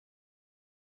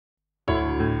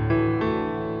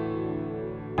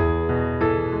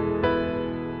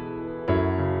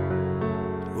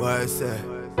Whayasay.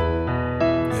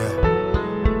 Yeah.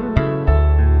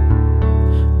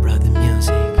 Brother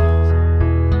music.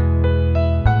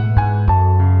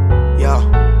 Yeah.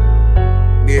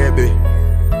 Baby.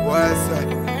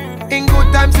 Whayasay. In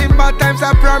good times, in bad times,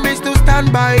 I promise to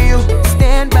stand by you.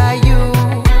 Stand by you.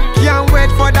 Can't wait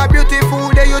for the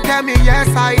beautiful day you tell me yes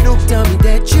I do. Tell me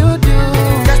that you do.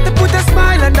 Just to put a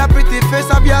smile on the pretty face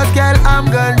of yours, girl, I'm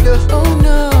gonna do. Oh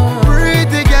no.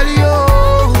 Pretty girl, yo,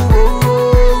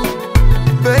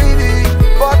 baby,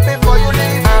 but before you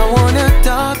leave, I wanna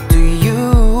talk to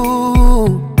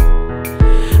you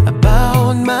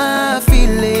about my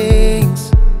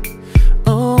feelings.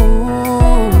 Oh,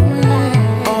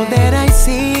 all that I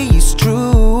say is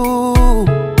true.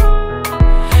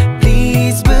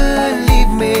 Please believe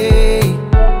me,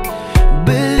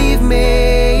 believe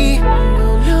me.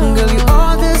 Girl, you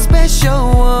are the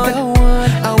special one.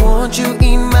 I want you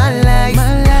in my life.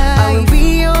 I will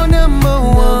be your number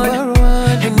one,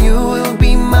 and you will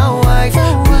be my wife. We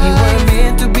were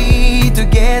meant to be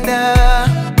together.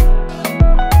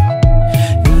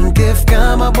 If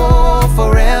come aboard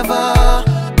forever.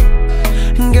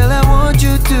 Girl, I want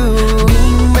you to be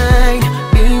mine,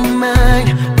 be mine,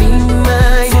 be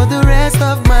mine for the rest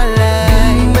of my life.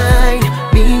 Be mine,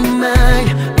 be mine,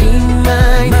 be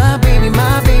mine, my baby,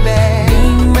 my baby. Be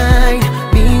mine,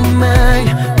 be mine,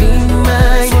 be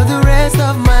mine for the rest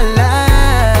of my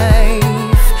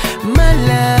life, my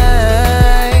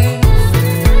life.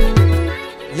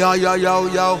 yo, yo, yo,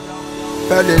 yo.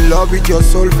 Fell in love with your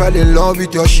soul, fell in love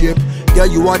with your shape. Yeah,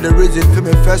 you are the reason for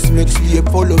me first mixtape.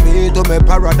 Follow me to my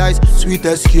paradise, sweet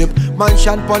escape.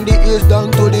 Mansion pon the hills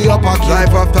down to the upper cape. Life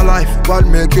after life, God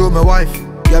make you my wife.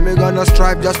 Yeah, me gonna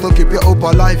strive just to keep you up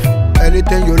alive.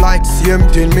 Anything you like, same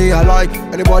thing me I like.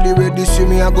 Anybody ready see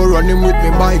me, I go running with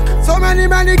me mic. So many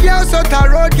girls out the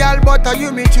road, girl, but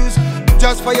you me choose.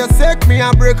 Just for your sake, me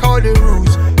I break all the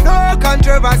rules. No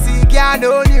controversy, girl,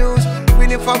 no news.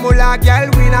 Winning formula, girl,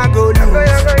 we not go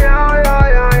lose.